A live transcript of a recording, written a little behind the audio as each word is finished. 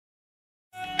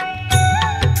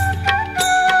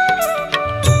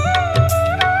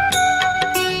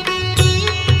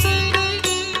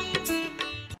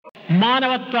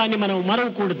మానవత్వాన్ని మనం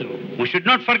మరవకూడదు. We should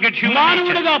not forget human nature.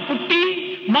 మానవుడిగా పుట్టి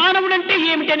మానవుడంటే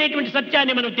ఏమిటి అనేటువంటి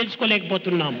సత్యాన్ని మనం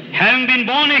తెలుసుకోలేకపోతున్నాం. Having been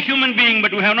born a human being,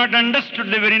 but we have not understood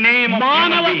the very name of human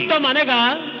being. మానవత్వం అనగా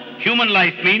Human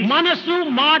life means మనసు,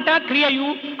 మాట, క్రియయు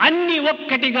అన్ని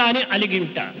ఒక్కటిగానే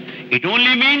అలిగింట. it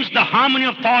only means the harmony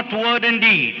of thought, word and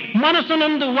deed.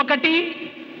 మనసునందు ఒకటి,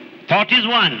 Thought is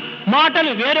one,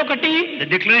 మాటలు వేరొకటి, the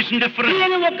declaration different.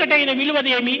 క్రియలు ఒక్కటైన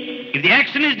విలువదేమి? If the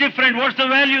action is different, what's the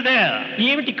value there?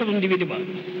 ఏమిటి ఇక్కడ ఉంది విలువ?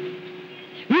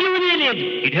 విలువనే లేదు.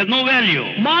 It has no value.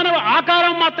 మానవ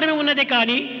ఆకారం మాత్రమే ఉన్నదే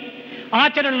కానీ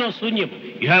ఆచరణలో శూన్యం.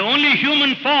 You have only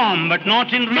human form, but not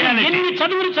in reality. ఎన్ని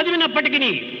చదువులు చదివినప్పటికీ,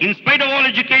 In spite of all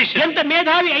education, ఎంత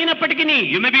మేధావి అయినప్పటికీ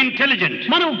you may be intelligent.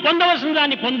 మనం పొందవలసిన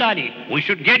దాన్ని పొందాలి. We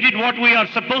should get it what we are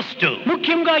supposed to.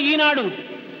 ముఖ్యంగా ఈనాడు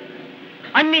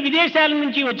అన్ని విదేశాల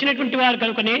నుంచి వచ్చినటువంటి వారు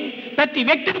కనుకనే ప్రతి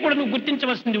వ్యక్తిని కూడా నువ్వు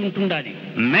గుర్తించవలసింది ఉంటుండాలి.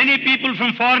 Many people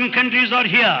from foreign countries are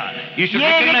here. You should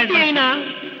A recognize వ్యక్తి అయినా,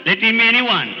 them. Let him be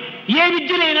anyone. A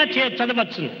విద్యనైనా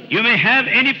చదవచ్చును, You may have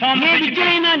any form of A education.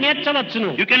 విద్యనైనా నేర్చవచ్చును,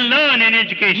 You can learn any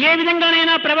education. ఏ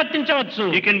విధంగానైనా ప్రవర్తించవచ్చు,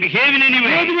 You can behave in any A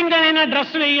way. విధంగానైనా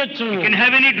dress వేయొచ్చు. You can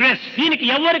have any dress. దీనికి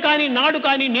ఎవరు కానీ నాడు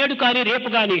కానీ నేడు కానీ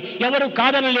రేపు కానీ ఎవరు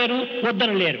కాదనలేరు,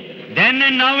 వద్దనలేరు. Then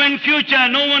and now and future,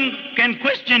 no one can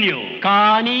question you.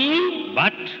 కానీ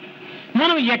But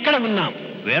మనం ఎక్కడ ఉన్నాం?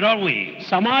 where are we?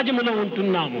 సమాజంలో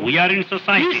ఉంటున్నాము. We are in ఈ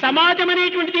society. సమాజం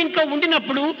అనేటువంటి దీంట్లో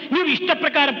ఉండినప్పుడు నీవు ఇష్ట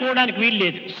ప్రకారం పోవడానికి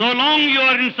వీల్లేదు. So long you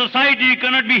are in society, you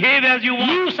cannot behave as you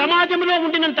want. నీవు సమాజంలో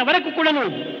ఉండినంత వరకు కూడాను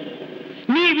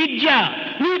నీ విద్య,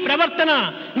 నీ ప్రవర్తన,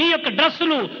 నీ యొక్క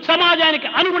డ్రెస్సులు సమాజానికి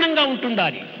అనుగుణంగా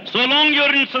ఉంటుండాలి. So long you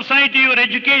are in society, your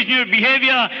education, your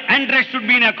behavior and dress should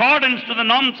be in accordance to the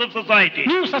norms of society.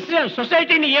 నీవు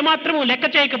సొసైటీని ఏమాత్రము లెక్క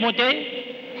చేయకపోతే,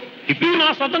 ఇది నా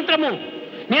స్వతంత్రము,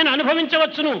 నేను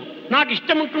అనుభవించవచ్చును, నాకు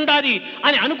ఇష్టం ఉంటుండాలి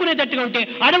అని అనుకునేటట్టుగా ఉంటే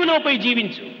అడవిలో పోయి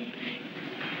జీవించు.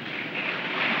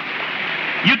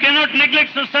 You cannot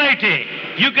neglect society.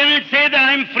 You cannot say that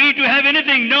I am free to have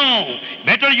anything. No.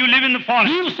 Better you live in the forest.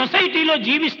 నీవు సొసైటీలో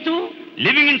జీవిస్తూ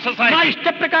Living in నా society. ఇష్ట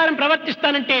ప్రకారం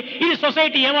ప్రవర్తిస్తానంటే ఇది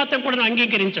సొసైటీ ఏమాత్రం కూడా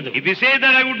అంగీకరించదు. If you say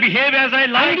that I would behave as I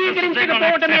like, the society will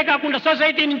అంగీకరించకపోవటమే accept. కాకుండా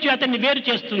సొసైటీ నుంచి అతన్ని వేరు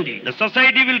చేస్తుంది. The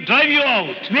society will drive you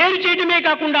out. వేరు చేయడమే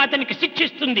కాకుండా అతనికి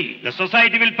శిక్షిస్తుంది. The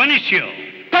society will punish you.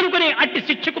 కనుకనే అట్టి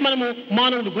శిక్షకు మనము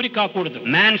మానవుడు గురి కాకూడదు.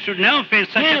 Man should never face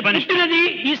such నేను a punishment. పుట్టినది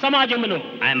ఈ సమాజంలో,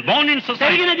 I am born in society.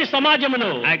 పెరిగినది సమాజంలో,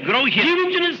 I grow here.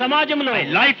 జీవించినది సమాజంలో, My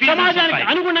life is in సమాజానికి society.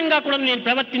 అనుగుణంగా కూడా నేను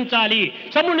ప్రవర్తించాలి,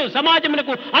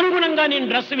 సమాజములకు అనుగుణంగా నేను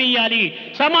డ్రెస్ వేయాలి,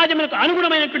 సమాజములకు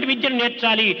అనుగుణమైనటువంటి విద్యను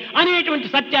నేర్చాలి అనేటువంటి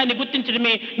సత్యాన్ని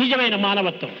గుర్తించడమే నిజమైన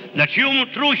మానవత్వం. That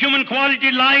true human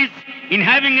quality lies in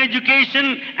having education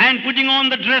and putting on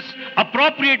the dress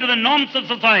appropriate to the norms of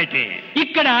society.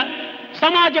 ఇక్కడ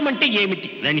సమాజం అంటే ఏమిటి?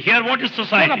 Then here what is ఒక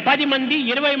society? 10 మంది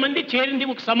 20 మంది చేరింది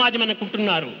ఒక సమాజం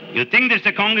అనుకుంటున్నారు. You think there's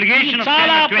a congregation of 10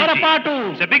 చాలా or 20. పొరపాటు.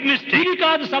 It's a big mistake. ఇది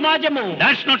కాదు సమాజము.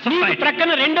 That's not నీకు society.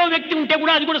 ప్రక్కన రెండో వ్యక్తి ఉంటే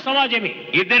కూడా అది కూడా సమాజమే.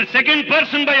 If there's a second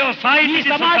person by your side, ఈ it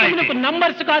is సమాజములకు society.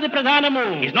 నంబర్స్ కాదు ప్రధానము.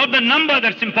 It's not the number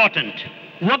that's important.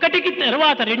 ఒకటికి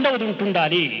తర్వాత రెండవది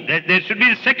ఉంటుండాలి. There should be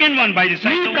the second one by the నీ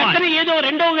side of ప్రక్కన one. ఏదో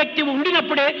రెండవ వ్యక్తి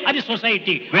ఉండినప్పుడే అది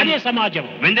సొసైటీ, అదే సమాజం.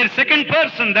 When there's second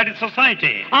person, that is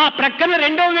society. ఆ ప్రక్కన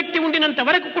రెండవ వ్యక్తి ఉండినంత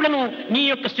వరకు కూడాను నీ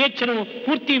యొక్క స్వేచ్ఛను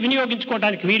పూర్తి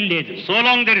వినియోగించుకోవడానికి వీలు లేదు. So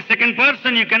long there is second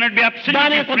person, you cannot be దాన్ని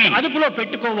absolutely కొంత free. అదుపులో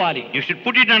పెట్టుకోవాలి. You should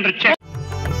put it under check.